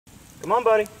Come on,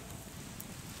 buddy.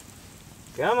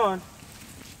 Come on.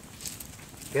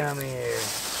 Come here.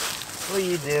 What are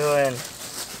you doing?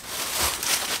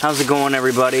 How's it going,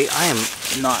 everybody? I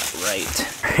am not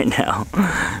right now.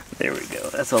 There we go.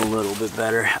 That's a little bit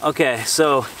better. Okay,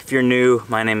 so if you're new,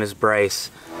 my name is Bryce,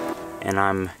 and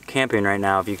I'm camping right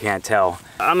now, if you can't tell.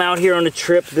 I'm out here on a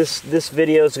trip. This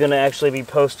video is gonna actually be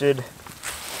posted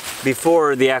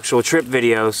before the actual trip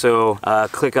video, so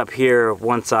click up here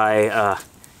once I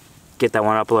get that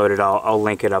one uploaded. I'll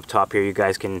link it up top here. You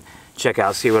guys can check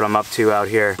out, see what I'm up to out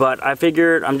here. But I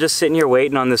figured I'm just sitting here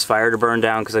waiting on this fire to burn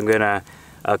down because I'm gonna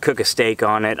cook a steak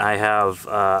on it. I have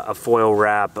a foil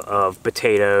wrap of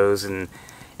potatoes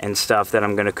and stuff that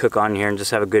I'm gonna cook on here and just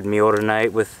have a good meal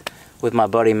tonight with my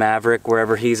buddy Maverick,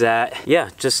 wherever he's at. Yeah,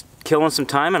 just killing some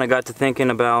time, and I got to thinking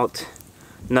about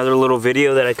another little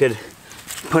video that I could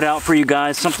put out for you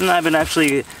guys. Something I've been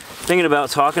actually thinking about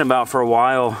talking about for a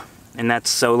while, and that's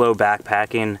solo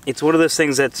backpacking. It's one of those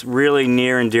things that's really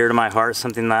near and dear to my heart,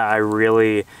 something that I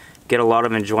really get a lot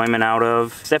of enjoyment out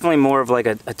of. It's definitely more of like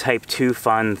a type 2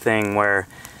 fun thing, where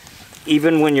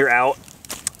even when you're out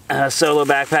solo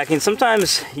backpacking,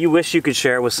 sometimes you wish you could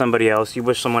share it with somebody else. You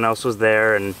wish someone else was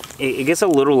there, and it gets a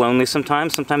little lonely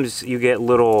sometimes. Sometimes you get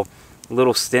little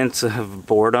stints of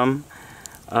boredom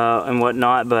and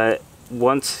whatnot, but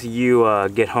once you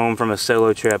get home from a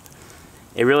solo trip,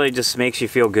 it really just makes you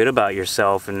feel good about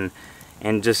yourself, and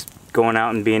just going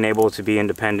out and being able to be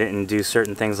independent and do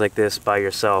certain things like this by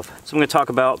yourself. So I'm going to talk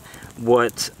about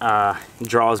what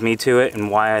draws me to it and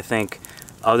why I think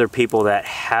other people that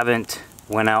haven't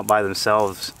went out by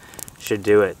themselves should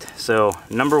do it. So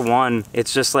number one,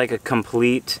 it's just like a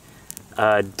complete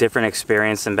different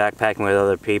experience than backpacking with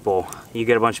other people. You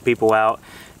get a bunch of people out,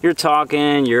 you're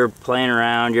talking, you're playing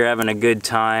around, you're having a good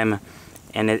time,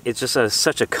 and it's just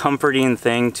such a comforting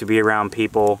thing to be around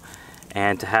people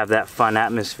and to have that fun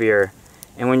atmosphere.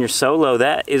 And when you're solo,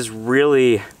 that is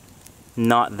really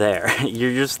not there.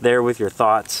 You're just there with your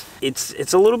thoughts.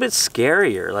 It's a little bit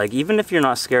scarier. Like, even if you're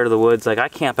not scared of the woods, like I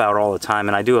camp out all the time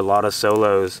and I do a lot of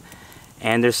solos,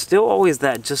 and there's still always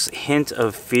that just hint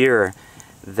of fear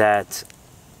that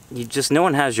no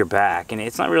one has your back. And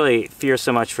it's not really fear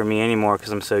so much for me anymore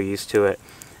because I'm so used to it,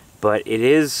 but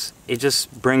it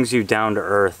just brings you down to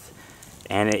earth,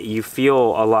 and you feel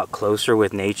a lot closer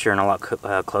with nature and a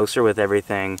lot closer with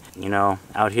everything. You know,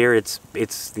 out here it's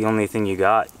the only thing you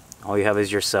got. All you have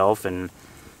is yourself and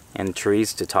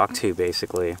trees to talk to,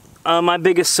 basically. My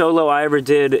biggest solo I ever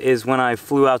did is when I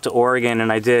flew out to Oregon,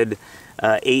 and I did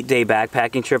an 8-day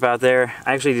backpacking trip out there.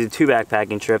 I actually did 2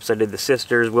 backpacking trips. I did the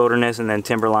Sisters Wilderness and then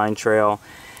Timberline Trail.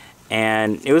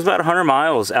 And it was about 100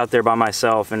 miles out there by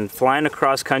myself, and flying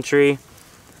across country.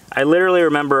 I literally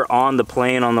remember on the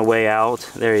plane on the way out,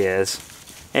 there he is.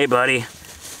 Hey buddy.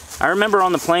 I remember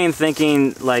on the plane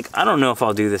thinking, like, I don't know if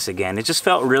I'll do this again. It just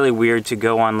felt really weird to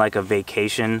go on like a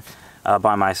vacation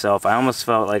by myself. I almost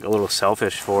felt like a little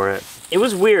selfish for it. It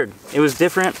was weird. It was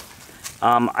different.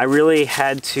 I really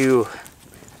had to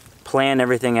plan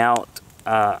everything out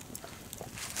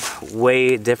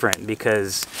way different,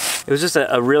 because it was just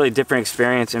a really different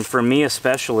experience. And for me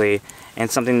especially, and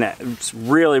something that's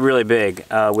really big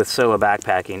with solo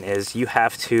backpacking, is you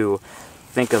have to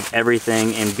think of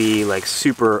everything and be like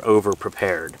super over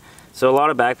prepared. So a lot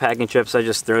of backpacking trips, I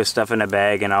just throw stuff in a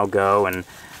bag and I'll go, and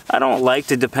I don't like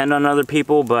to depend on other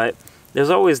people, but there's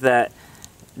always that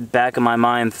back of my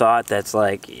mind thought that's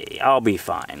like, I'll be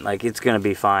fine, like it's gonna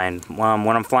be fine.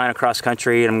 When I'm flying across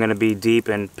country and I'm gonna be deep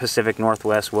in Pacific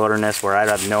Northwest wilderness where I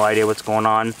have no idea what's going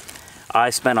on, I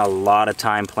spent a lot of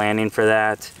time planning for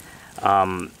that.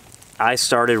 I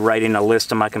started writing a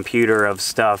list on my computer of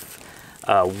stuff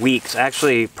weeks,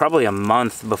 actually probably a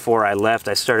month before I left.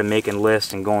 I started making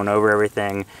lists and going over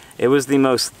everything. It was the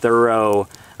most thorough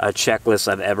checklist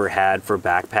I've ever had for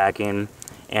backpacking.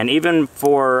 And even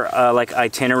for like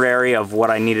itinerary of what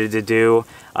I needed to do,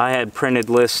 I had printed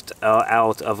lists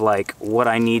out of like what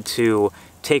I need to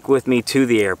take with me to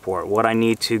the airport, what I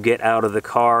need to get out of the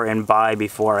car and buy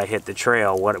before I hit the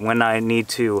trail, when I need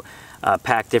to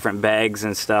pack different bags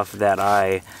and stuff that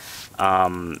I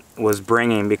was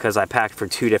bringing, because I packed for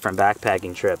 2 different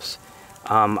backpacking trips.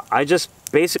 I just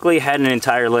basically had an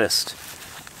entire list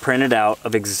printed out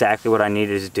of exactly what I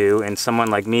needed to do. And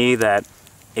someone like me that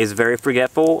is very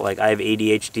forgetful, like I have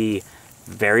ADHD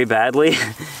very badly,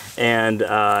 and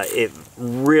it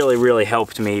really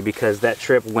helped me, because that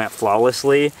trip went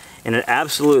flawlessly, and it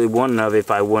absolutely wouldn't have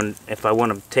if I wouldn't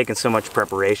have taken so much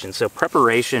preparation. So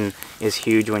preparation is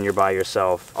huge when you're by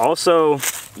yourself. Also,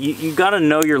 you got to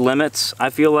know your limits. I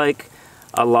feel like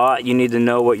a lot, you need to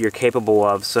know what you're capable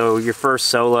of. So your first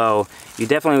solo, you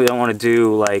definitely don't want to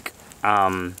do like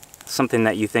something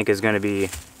that you think is going to be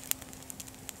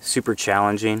super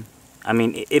challenging. I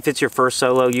mean, if it's your first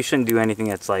solo, you shouldn't do anything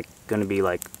that's like going to be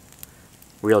like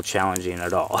real challenging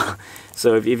at all.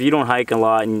 So if you don't hike a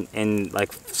lot and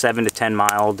like 7 to 10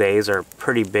 mile days are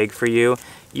pretty big for you,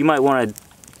 you might want to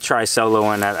try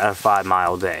soloing at a 5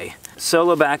 mile day.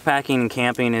 Solo backpacking and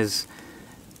camping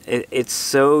it's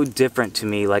so different to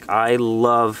me. Like, I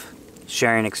love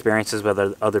sharing experiences with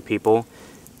other people,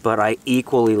 but I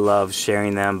equally love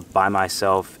sharing them by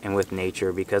myself and with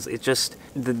nature, because it just,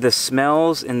 the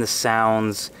smells and the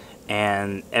sounds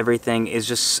and everything is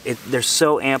just, they're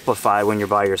so amplified when you're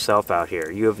by yourself out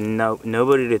here. You have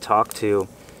nobody to talk to,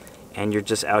 and you're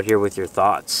just out here with your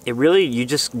thoughts. You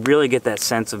just really get that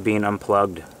sense of being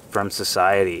unplugged from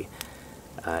society.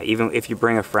 Even if you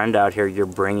bring a friend out here, you're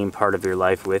bringing part of your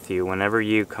life with you. Whenever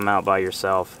you come out by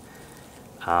yourself,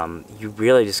 you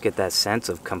really just get that sense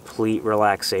of complete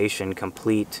relaxation,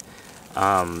 complete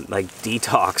like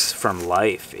detox from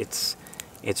life.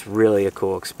 It's really a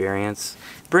cool experience.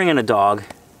 Bringing a dog,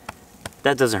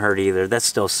 that doesn't hurt either. That's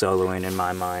still soloing in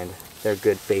my mind. They're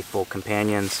good, faithful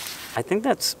companions. I think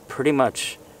that's pretty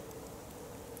much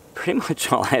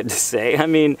all I had to say. I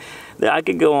mean, I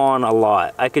could go on a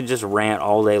lot. I could just rant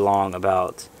all day long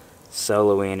about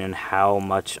soloing and how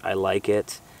much I like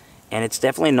it. And it's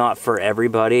definitely not for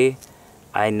everybody.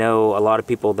 I know a lot of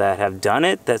people that have done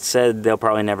it that said they'll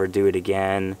probably never do it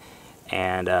again.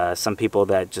 And some people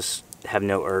that just have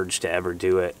no urge to ever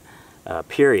do it,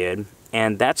 period.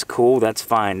 And that's cool, that's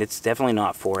fine. It's definitely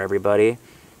not for everybody.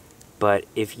 But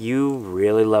if you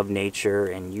really love nature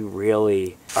and you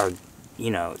really are,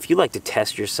 if you like to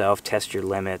test yourself, test your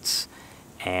limits,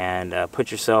 and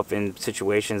put yourself in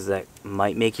situations that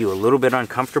might make you a little bit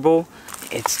uncomfortable,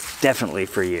 it's definitely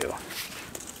for you.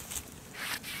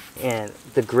 And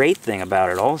the great thing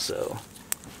about it also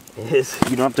is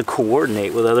you don't have to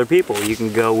coordinate with other people. You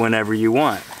can go whenever you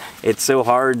want. It's so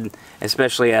hard,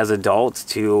 especially as adults,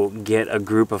 to get a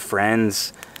group of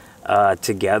friends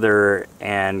together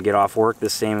and get off work the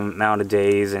same amount of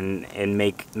days and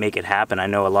make it happen. I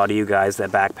know a lot of you guys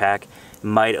that backpack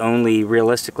might only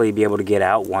realistically be able to get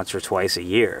out once or twice a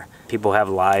year. People have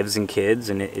lives and kids,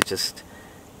 and it just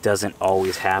doesn't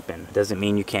always happen. It doesn't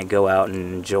mean you can't go out and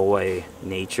enjoy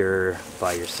nature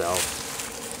by yourself.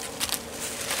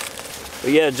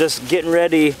 But yeah, just getting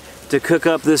ready to cook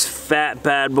up this fat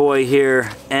bad boy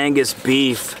here, Angus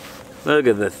beef. Look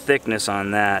at the thickness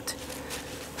on that.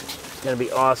 It's gonna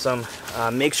be awesome.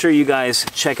 Make sure you guys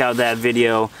check out that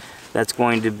video. That's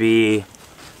going to be,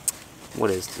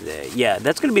 what is today? Yeah,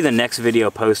 that's gonna be the next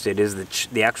video posted, is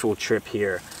the actual trip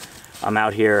here. I'm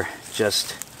out here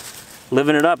just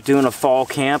living it up, doing a fall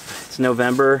camp. It's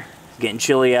November, getting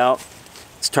chilly out.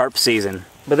 It's tarp season.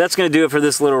 But that's gonna do it for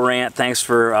this little rant. Thanks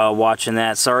for watching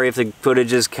that. Sorry if the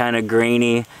footage is kind of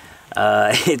grainy.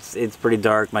 It's pretty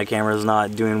dark. My camera's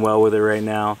not doing well with it right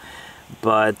now.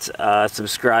 But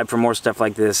subscribe for more stuff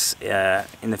like this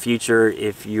in the future.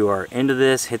 If you are into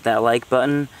this, hit that like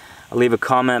button. I'll leave a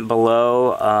comment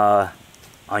below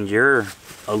on your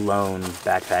alone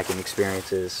backpacking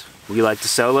experiences. Do you like to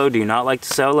solo? Do you not like to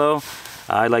solo?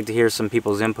 I'd like to hear some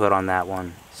people's input on that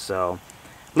one. So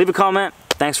leave a comment.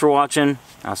 Thanks for watching.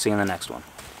 I'll see you in the next one.